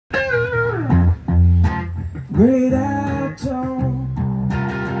great out tone.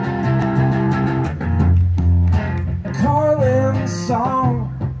 Carlin's song.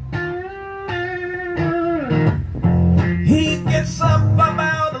 He gets up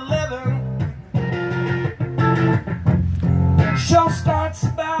about 11. Show starts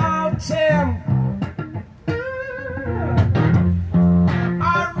about 10.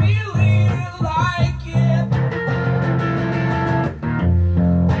 I really like it.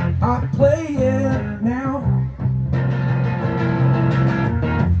 I play it now.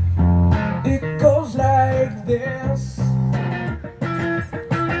 It goes like this.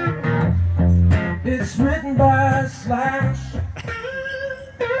 It's written by Slash.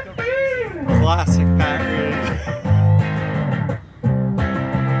 Classic package.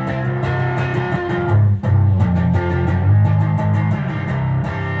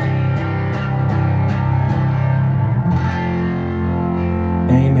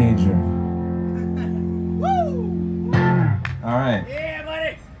 A major. Woo! All right. Yeah,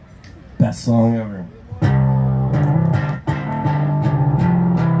 buddy. Best song ever.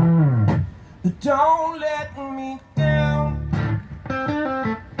 Don't let me down.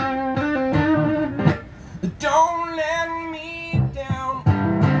 Don't let me down.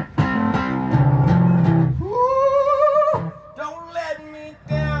 Ooh, don't let me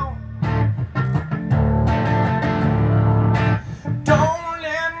down. Don't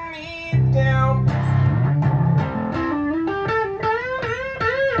let me down.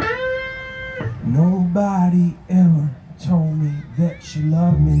 Nobody ever told me that she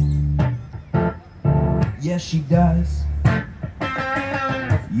loved me. Yes, she does.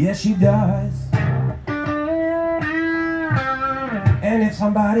 Yes, she does. And if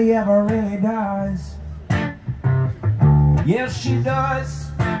somebody ever really does, yes, she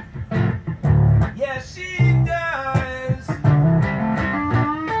does. Yes, she does.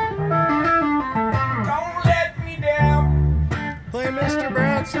 Don't let me down. Play Mr.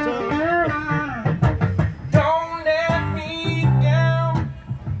 Brownstone. Don't let me down.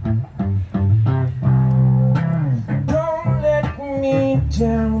 Don't let me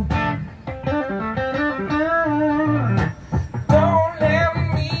down. Don't let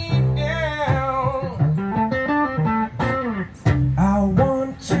me down. I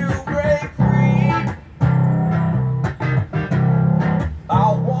want to break free. I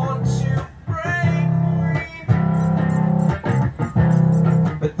want to break free.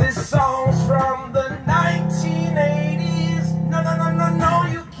 But this song's from the 1980s. No, no, no, no, no,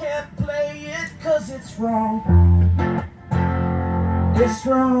 you can't play it 'cause it's wrong. It's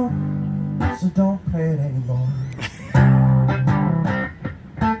wrong, so don't play it anymore.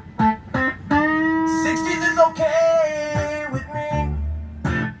 60s is okay with me.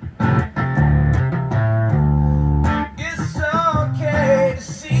 It's okay to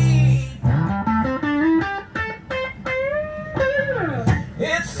see.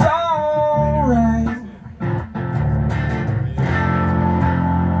 It's alright.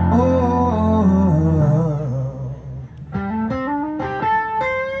 Oh,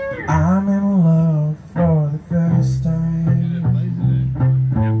 I'm in love for the first time.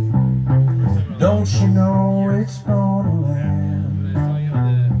 Don't you know it's gonna last?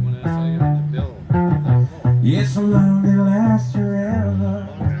 It's a love that lasts forever.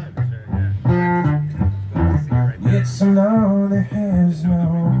 It's a love that has no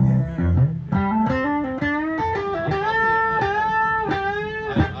end.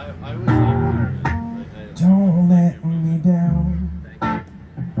 Don't let me down.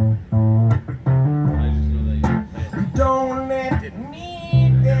 Don't let me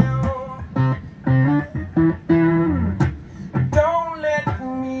down. Don't let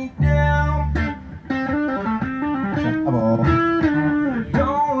me down.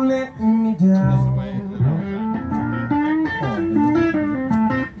 Don't let me down.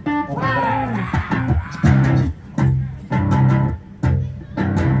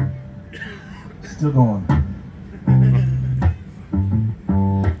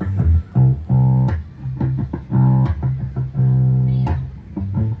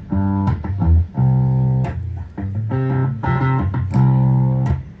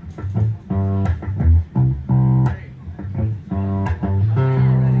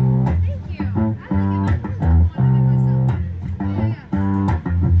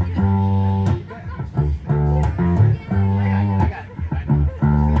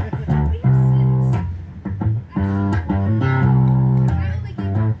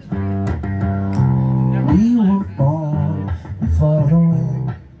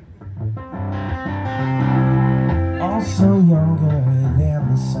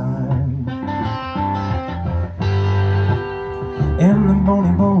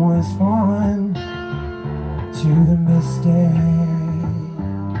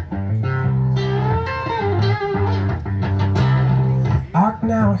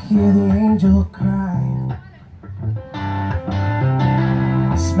 hear the angel cry,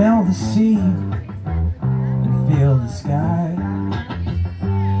 smell the sea and feel the sky.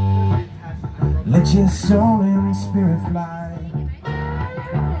 Let your soul and spirit fly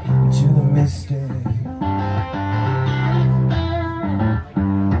into the mystic.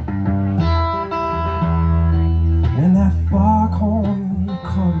 When that foghorn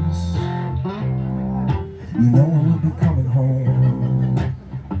comes, you know we'll be coming home.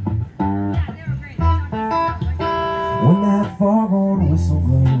 When that foghorn whistle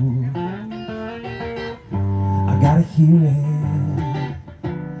blows, I gotta hear it.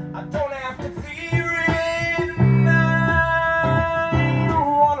 I don't have to fear it. And I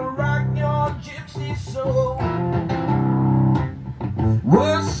wanna rock your gypsy soul.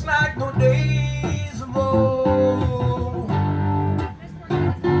 Words like no days of old.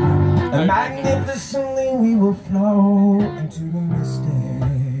 And magnificently we will flow into the mystic.